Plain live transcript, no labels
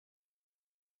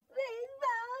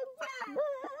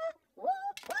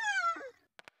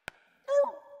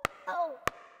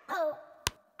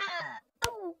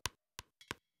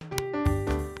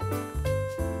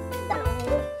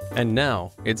And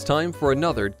now, it's time for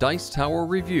another Dice Tower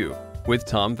review with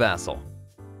Tom Vasel.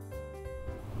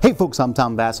 Hey folks, I'm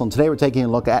Tom Vasel, and today we're taking a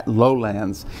look at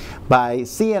Lowlands by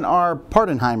C&R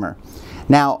Partenheimer.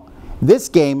 Now, this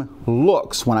game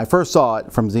looks, when I first saw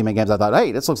it from Z-Man Games, I thought,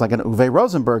 hey, this looks like an Uwe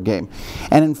Rosenberg game.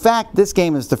 And in fact, this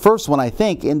game is the first one, I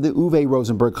think, in the Uwe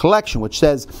Rosenberg collection, which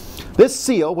says, this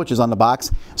seal, which is on the box,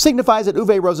 signifies that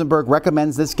Uwe Rosenberg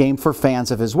recommends this game for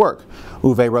fans of his work.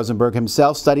 Uwe Rosenberg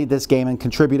himself studied this game and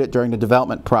contributed during the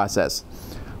development process.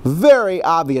 Very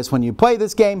obvious when you play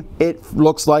this game. It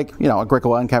looks like,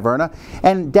 Agricola and Caverna,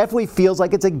 and definitely feels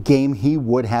like it's a game he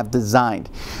would have designed.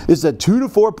 This is a 2 to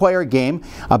 4 player game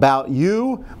about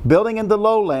you building in the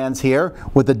lowlands here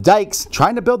with the dikes,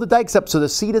 trying to build the dikes up so the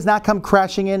sea does not come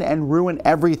crashing in and ruin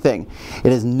everything.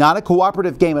 It is not a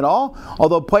cooperative game at all,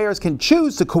 although players can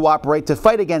choose to cooperate to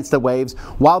fight against the waves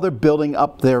while they're building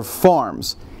up their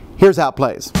farms. Here's how it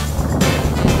plays.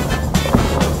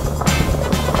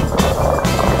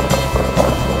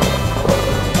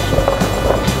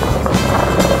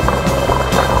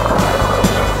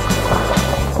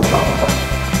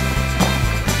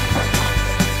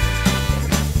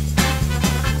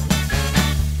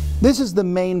 This is the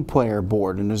main player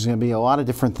board, and there's going to be a lot of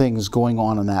different things going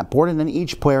on that board, and then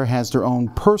each player has their own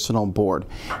personal board.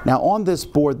 Now on this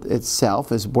board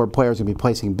itself is where players are going to be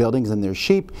placing buildings and their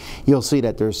sheep. You'll see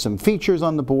that there's some features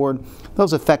on the board.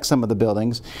 Those affect some of the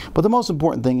buildings, but the most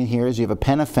important thing in here is you have a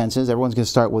pen of fences. Everyone's going to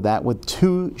start with that with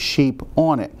 2 sheep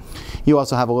on it. You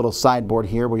also have a little sideboard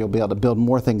here where you'll be able to build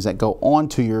more things that go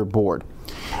onto your board.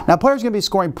 Now players are going to be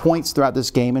scoring points throughout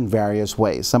this game in various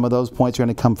ways. Some of those points are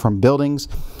going to come from buildings.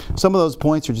 Some of those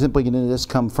points are simply going to just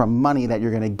come from money that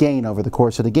you're going to gain over the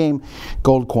course of the game.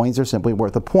 Gold coins are simply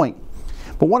worth a point.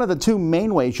 But one of the 2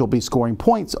 main ways you'll be scoring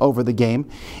points over the game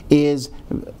is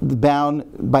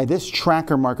bound by this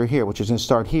tracker marker here, which is going to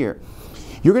start here.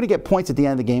 You're going to get points at the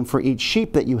end of the game for each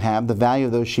sheep that you have. The value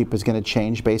of those sheep is going to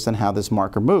change based on how this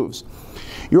marker moves.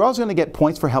 You're also going to get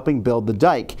points for helping build the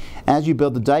dike. As you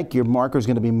build the dike, your marker is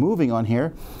going to be moving on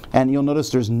here, and you'll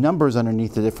notice there's numbers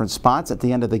underneath the different spots at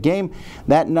the end of the game.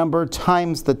 That number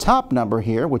times the top number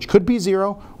here, which could be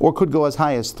 0 or could go as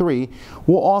high as 3,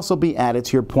 will also be added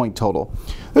to your point total.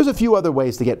 There's a few other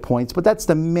ways to get points, but that's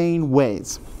the main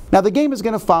ways. Now the game is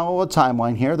going to follow a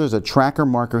timeline here. There's a tracker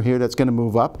marker here that's going to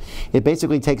move up. It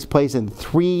basically takes place in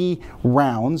 3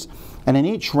 rounds, and in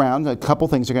each round a couple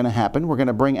things are going to happen. We're going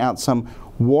to bring out some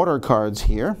water cards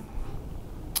here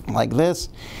like this,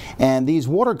 and these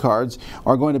water cards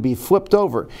are going to be flipped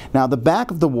over. Now the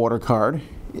back of the water card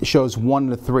shows 1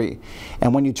 to 3,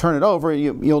 and when you turn it over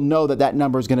you'll know that that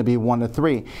number is going to be 1 to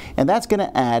 3, and that's going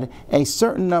to add a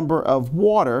certain number of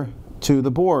water to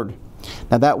the board.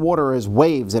 Now that water is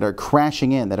waves that are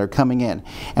crashing in, that are coming in.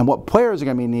 And what players are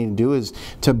going to need to do is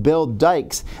to build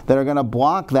dikes that are going to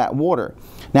block that water.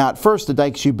 Now at first the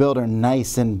dikes you build are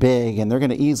nice and big, and they're going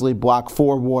to easily block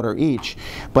 4 water each.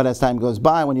 But as time goes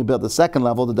by, when you build the second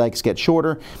level, the dikes get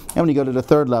shorter. And when you go to the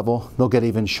third level, they'll get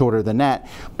even shorter than that,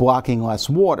 blocking less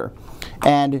water.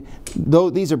 And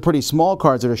though these are pretty small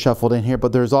cards that are shuffled in here,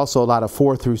 but there's also a lot of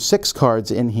 4 through 6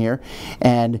 cards in here,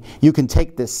 and you can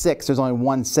take this 6. There's only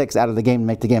 1 6 out of the game to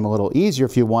make the game a little easier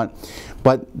if you want,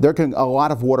 but a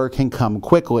lot of water can come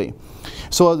quickly.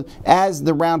 So as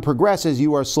the round progresses,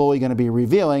 you are slowly going to be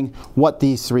revealing what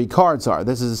these 3 cards are.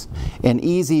 This is an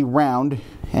easy round,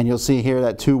 and you'll see here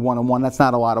that 2, 1, and 1. That's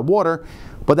not a lot of water,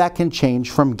 but that can change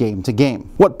from game to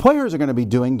game. What players are going to be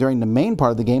doing during the main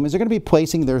part of the game is they're going to be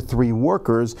placing their 3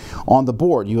 workers on the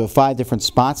board. You have 5 different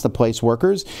spots to place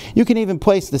workers. You can even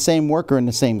place the same worker in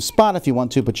the same spot if you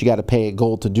want to, but you got to pay a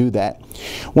gold to do that.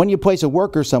 When you place a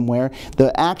worker somewhere,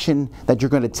 the action that you're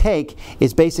going to take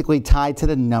is basically tied to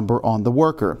the number on the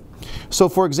worker. So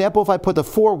for example, if I put the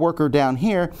 4 worker down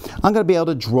here, I'm going to be able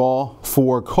to draw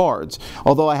 4 cards.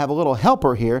 Although I have a little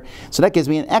helper here, so that gives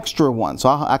me an extra 1. So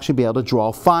I'll actually be able to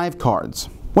draw 5 cards.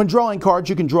 When drawing cards,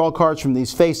 you can draw cards from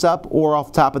these face up or off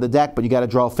the top of the deck, but you got to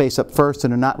draw face up first,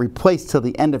 and they're not replaced till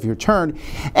the end of your turn.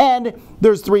 And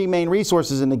there's 3 main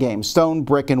resources in the game: stone,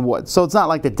 brick, and wood. So it's not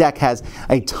like the deck has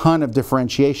a ton of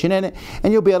differentiation in it,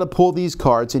 and you'll be able to pull these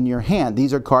cards in your hand.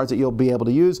 These are cards that you'll be able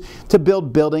to use to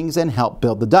build buildings and help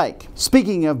build the dike.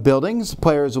 Speaking of buildings,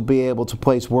 players will be able to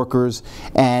place workers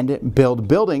and build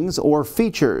buildings or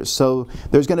features. So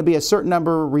there's going to be a certain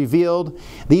number revealed.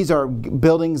 These are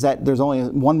buildings that there's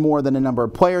only 1 more than the number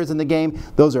of players in the game.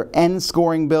 Those are end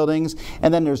scoring buildings.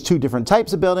 And then there's 2 different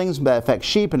types of buildings that affect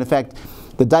sheep and affect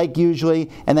the dike usually,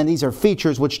 and then these are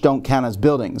features which don't count as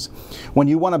buildings. When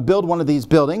you want to build one of these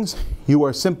buildings, you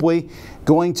are simply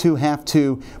going to have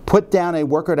to put down a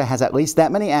worker that has at least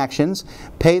that many actions,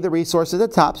 pay the resources at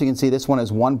the top. So you can see this one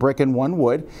is 1 brick and 1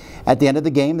 wood. At the end of the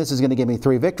game, this is going to give me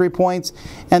 3 victory points.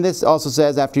 And this also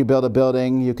says after you build a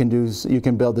building, you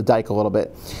can build the dike a little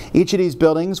bit. Each of these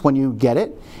buildings, when you get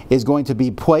it, is going to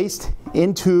be placed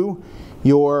into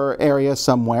your area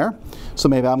somewhere. So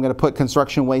maybe I'm going to put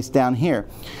construction waste down here.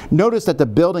 Notice that the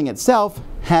building itself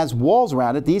has walls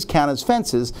around it. These count as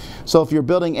fences. So if you're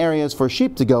building areas for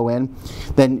sheep to go in,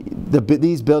 then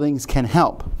these buildings can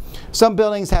help. Some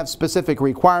buildings have specific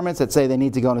requirements that say they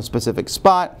need to go in a specific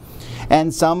spot,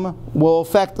 and some will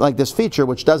affect, like this feature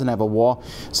which doesn't have a wall,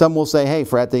 some will say, hey,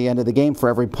 for at the end of the game, for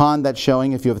every pond that's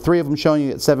showing, if you have 3 of them showing,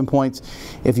 you get 7 points.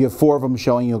 If you have 4 of them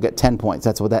showing, you'll get 10 points.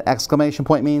 That's what that exclamation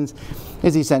point means,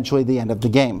 is essentially the end of the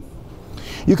game.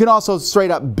 You can also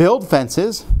straight up build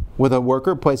fences with a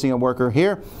worker, placing a worker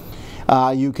here.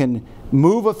 You can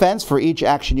move a fence for each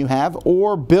action you have,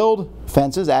 or build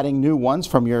fences, adding new ones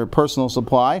from your personal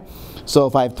supply. So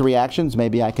if I have 3 actions,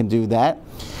 maybe I can do that.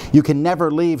 You can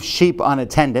never leave sheep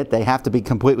unattended. They have to be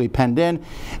completely penned in,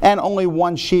 and only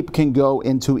 1 sheep can go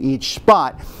into each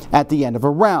spot at the end of a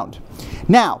round.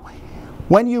 Now,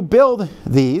 when you build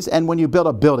these, and when you build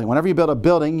a building, whenever you build a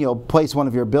building, you'll place one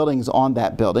of your buildings on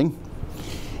that building.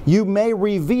 You may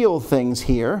reveal things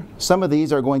here. Some of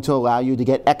these are going to allow you to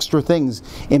get extra things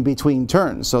in between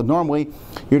turns. So normally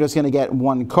you're just going to get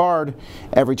 1 card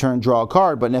every turn, draw a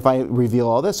card, but if I reveal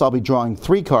all this, I'll be drawing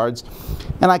 3 cards.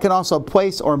 And I can also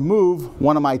place or move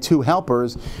one of my 2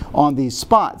 helpers on these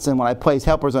spots. And when I place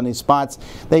helpers on these spots,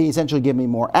 they essentially give me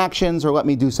more actions or let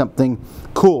me do something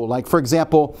cool. Like for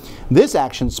example, this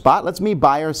action spot lets me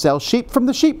buy or sell sheep from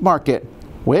the sheep market,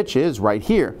 which is right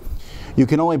here. You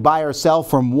can only buy or sell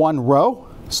from 1 row.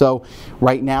 So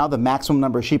right now the maximum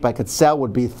number of sheep I could sell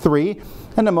would be 3,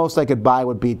 and the most I could buy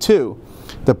would be 2.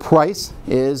 The price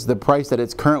is the price that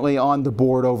it's currently on the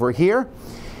board over here,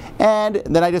 and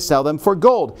then I just sell them for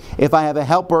gold. If I have a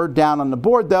helper down on the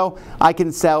board though, I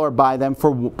can sell or buy them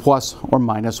for plus or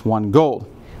minus 1 gold.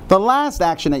 The last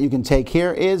action that you can take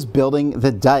here is building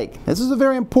the dike. This is a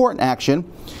very important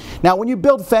action. Now, when you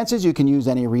build fences, you can use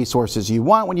any resources you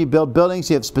want. When you build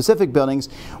buildings, you have specific buildings.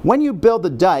 When you build the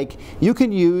dike, you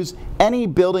can use any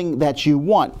building that you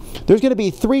want. There's going to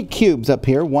be 3 cubes up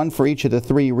here, 1 for each of the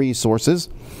 3 resources.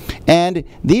 And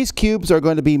these cubes are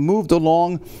going to be moved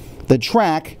along the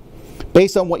track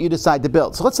based on what you decide to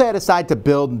build. So let's say I decide to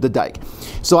build the dike.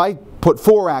 So I put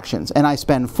 4 actions, and I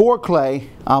spend 4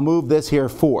 clay. I'll move this here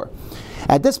 4.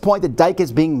 At this point, the dike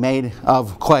is being made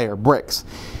of clay or bricks.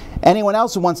 Anyone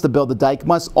else who wants to build the dike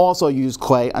must also use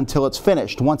clay until it's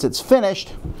finished. Once it's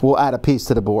finished, we'll add a piece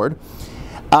to the board.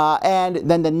 And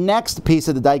then the next piece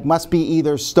of the dike must be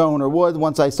either stone or wood.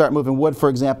 Once I start moving wood, for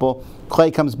example, clay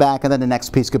comes back, and then the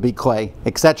next piece could be clay,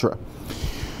 etc.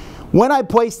 When I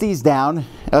place these down,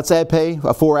 let's say I pay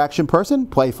a 4-action person,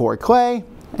 play 4 clay,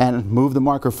 and move the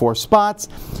marker 4 spots.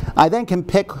 I then can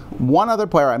pick one other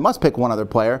player. I must pick one other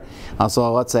player.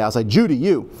 So let's say I'll say, Judy,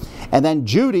 you. And then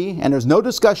Judy, and there's no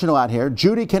discussion allowed here,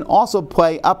 Judy can also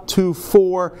play up to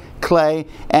 4 clay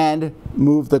and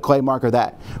move the clay marker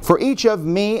that. For each of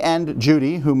me and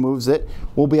Judy, who moves it,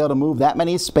 we'll be able to move that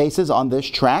many spaces on this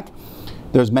track.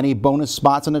 There's many bonus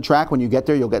spots on the track. When you get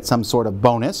there, you'll get some sort of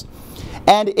bonus.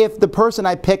 And if the person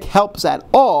I pick helps at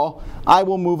all, I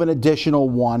will move an additional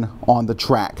 1 on the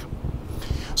track.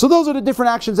 So those are the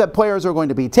different actions that players are going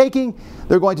to be taking.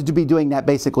 They're going to be doing that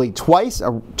basically twice,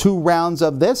 2 rounds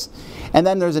of this. And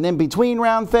then there's an in-between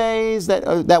round phase that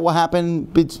will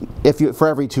happen for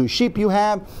every 2 sheep you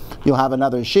have. You'll have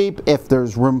another sheep if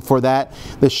there's room for that.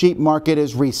 The sheep market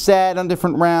is reset on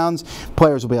different rounds.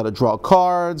 Players will be able to draw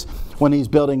cards. When these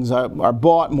buildings are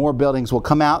bought, more buildings will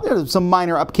come out. There's some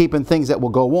minor upkeep and things that will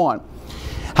go on.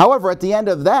 However, at the end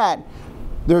of that,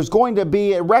 there's going to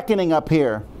be a reckoning up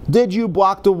here. Did you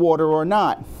block the water or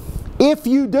not? If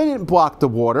you didn't block the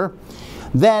water,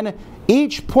 then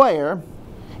each player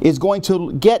is going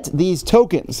to get these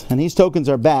tokens, and these tokens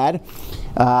are bad.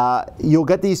 You'll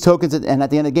get these tokens, and at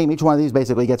the end of the game, each one of these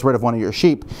basically gets rid of one of your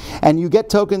sheep. And you get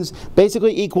tokens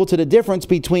basically equal to the difference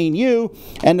between you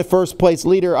and the first place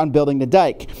leader on building the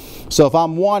dike. So if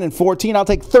I'm 1 and 14, I'll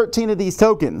take 13 of these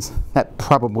tokens. That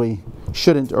probably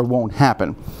shouldn't or won't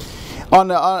happen. On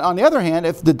the other hand,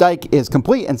 if the dike is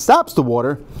complete and stops the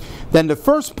water, then the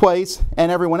first place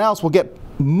and everyone else will get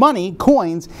money,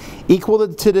 coins, equal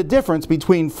to the difference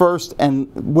between first and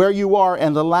where you are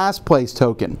and the last place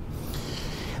token.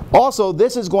 Also,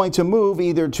 this is going to move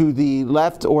either to the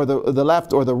left or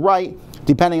the right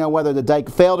depending on whether the dike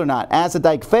failed or not. As the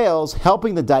dike fails,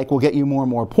 helping the dike will get you more and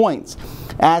more points.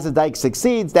 As the dike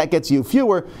succeeds, that gets you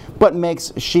fewer, but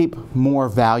makes sheep more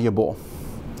valuable.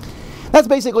 That's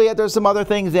basically it. There's some other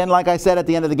things in. Like I said, at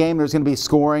the end of the game, there's going to be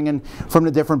scoring and from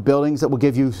the different buildings that will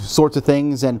give you sorts of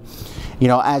things. And, you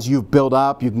know, as you build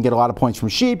up, you can get a lot of points from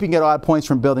sheep. You can get a lot of points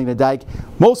from building the dike.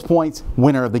 Most points,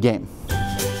 winner of the game.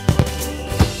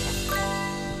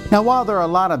 Now, while there are a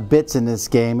lot of bits in this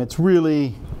game, it's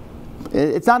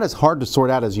not as hard to sort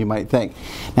out as you might think.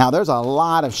 Now, there's a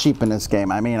lot of sheep in this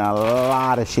game. I mean, a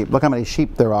lot of sheep. Look how many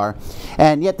sheep there are.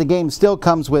 And yet the game still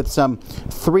comes with some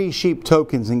 3 sheep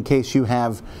tokens in case you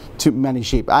have too many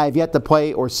sheep. I have yet to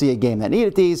play or see a game that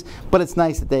needed these, but it's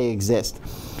nice that they exist.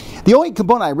 The only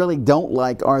component I really don't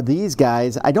like are these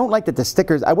guys. I don't like that the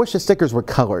stickers, I wish the stickers were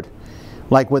colored,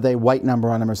 like with a white number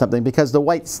on them or something, because the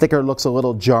white sticker looks a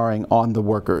little jarring on the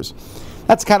workers.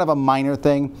 That's kind of a minor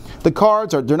thing. The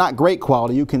cards they're not great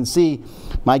quality. You can see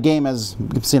my game has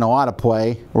seen a lot of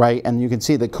play, right? And you can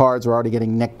see the cards are already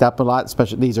getting nicked up a lot,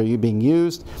 especially these are being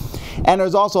used. And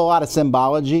there's also a lot of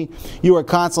symbology. You are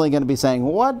constantly going to be saying,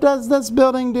 what does this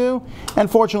building do?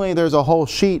 And fortunately, there's a whole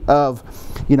sheet of,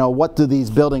 you know, what do these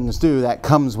buildings do that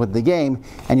comes with the game,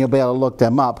 and you'll be able to look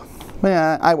them up.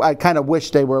 Yeah, I kind of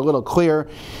wish they were a little clearer.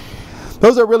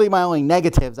 Those are really my only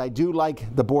negatives. I do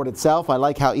like the board itself. I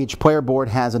like how each player board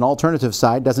has an alternative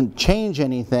side. Doesn't change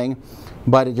anything,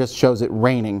 but it just shows it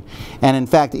raining. And in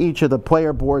fact, each of the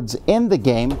player boards in the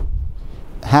game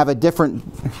have a different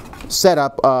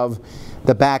setup of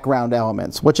the background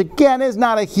elements, which again is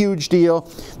not a huge deal.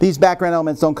 These background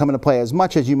elements don't come into play as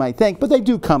much as you might think, but they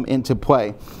do come into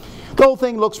play. The whole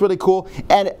thing looks really cool,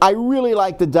 and I really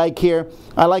like the dike here.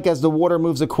 I like as the water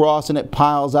moves across and it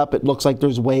piles up, it looks like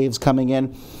there's waves coming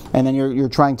in, and then you're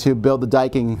trying to build the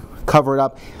dike and cover it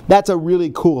up. That's a really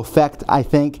cool effect, I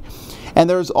think. And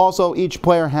there's also, each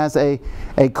player has a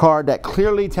card that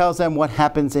clearly tells them what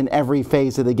happens in every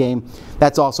phase of the game.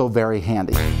 That's also very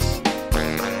handy.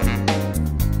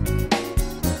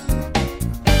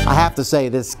 I have to say,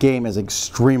 this game is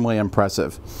extremely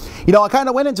impressive. You know, I kind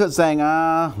of went into it saying,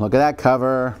 look at that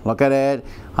cover, look at it,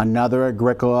 another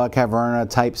Agricola Caverna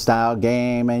type style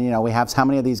game, and you know, we have, how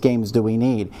many of these games do we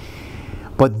need?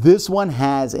 But this one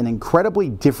has an incredibly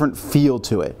different feel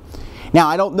to it. Now,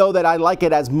 I don't know that I like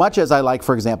it as much as I like,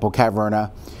 for example,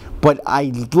 Caverna, but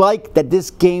I like that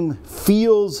this game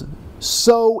feels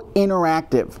so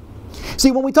interactive.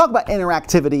 See, when we talk about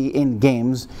interactivity in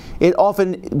games, it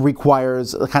often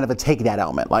requires a kind of a take that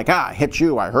element, like, I hit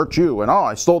you, I hurt you, and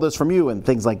I stole this from you, and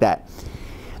things like that.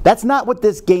 That's not what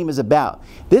this game is about.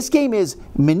 This game is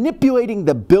manipulating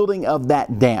the building of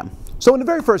that dam. So in the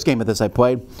very first game of this I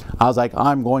played, I was like,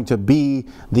 I'm going to be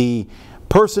the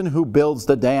person who builds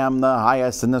the dam the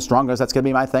highest and the strongest. That's going to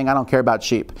be my thing. I don't care about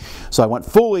sheep. So I went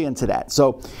fully into that.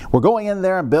 So we're going in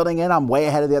there and building it. I'm way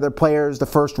ahead of the other players. The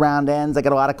first round ends. I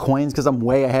get a lot of coins because I'm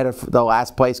way ahead of the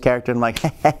last place character. And I'm like,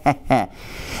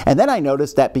 and then I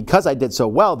noticed that because I did so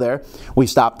well there, we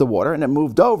stopped the water and it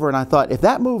moved over. And I thought, if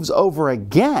that moves over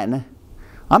again,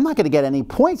 I'm not going to get any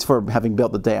points for having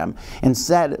built the dam.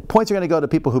 Instead, points are going to go to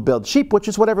people who build sheep, which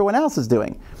is what everyone else is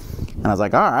doing. And I was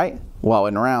like, all right, well,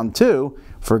 in round 2,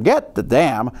 forget the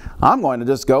dam. I'm going to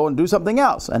just go and do something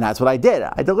else. And that's what I did.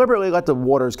 I deliberately let the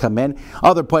waters come in.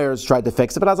 Other players tried to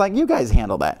fix it, but I was like, you guys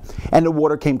handle that. And the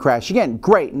water came crashing in.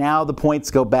 Great, now the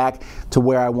points go back to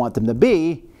where I want them to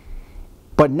be.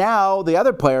 But now the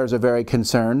other players are very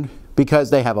concerned because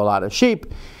they have a lot of sheep,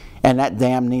 and that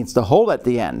dam needs to hold at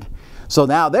the end. So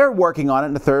now they're working on it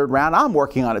in the third round. I'm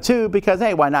working on it too because,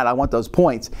 hey, why not? I want those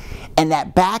points. And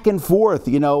that back and forth,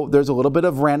 you know, there's a little bit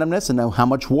of randomness and how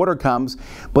much water comes,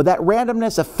 but that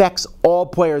randomness affects all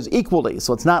players equally.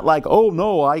 So it's not like, oh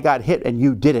no, I got hit and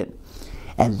you didn't.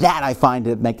 And that I find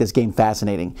to make this game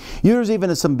fascinating. There's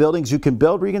even some buildings you can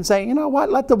build where you can say, you know what,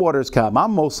 let the waters come.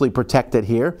 I'm mostly protected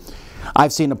here.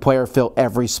 I've seen a player fill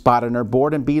every spot on their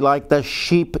board and be like the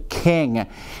sheep king.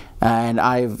 And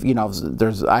I've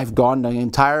gone to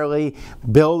entirely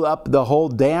build up the whole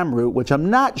dam route, which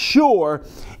I'm not sure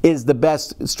is the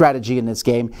best strategy in this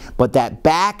game. But that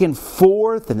back and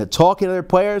forth and the talking to other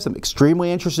players, I'm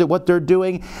extremely interested in what they're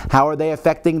doing. How are they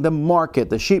affecting the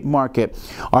market, the sheep market?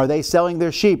 Are they selling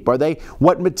their sheep?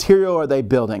 What material are they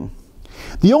building?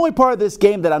 The only part of this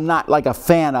game that I'm not like a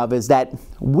fan of is that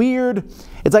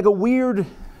it's like a weirdness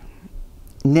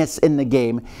in the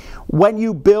game. When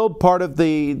you build part of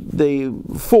the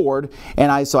ford, and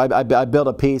I build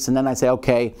a piece, and then I say,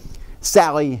 okay,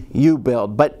 Sally, you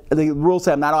build. But the rules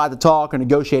say I'm not allowed to talk or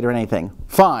negotiate or anything.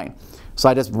 Fine. So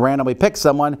I just randomly pick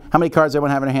someone. How many cards does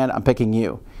everyone have in their hand? I'm picking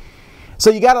you. So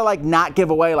you got to like not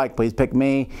give away like, please pick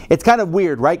me. It's kind of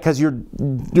weird, right? Because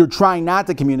you're trying not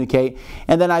to communicate.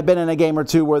 And then I've been in a game or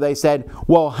two where they said,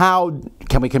 well, how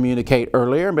can we communicate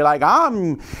earlier? And be like,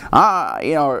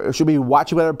 you know, should we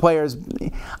watch other players?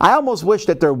 I almost wish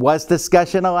that there was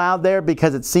discussion allowed there,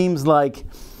 because it seems like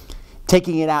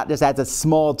taking it out just adds a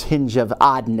small tinge of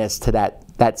oddness to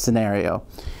that scenario.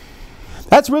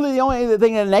 That's really the only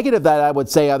thing negative that I would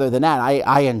say. Other than that,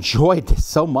 I enjoyed this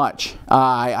so much.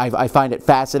 I find it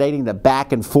fascinating, the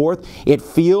back and forth.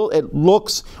 It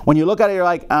looks, when you look at it, you're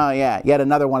like, oh yeah, yet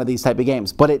another one of these type of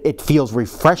games. But it feels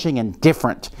refreshing and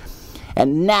different.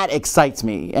 And that excites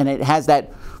me. And it has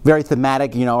that very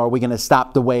thematic, you know, are we going to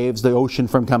stop the waves, the ocean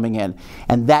from coming in?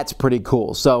 And that's pretty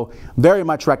cool. So very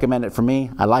much recommend it for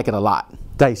me. I like it a lot.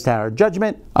 Dice Tower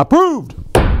Judgment approved.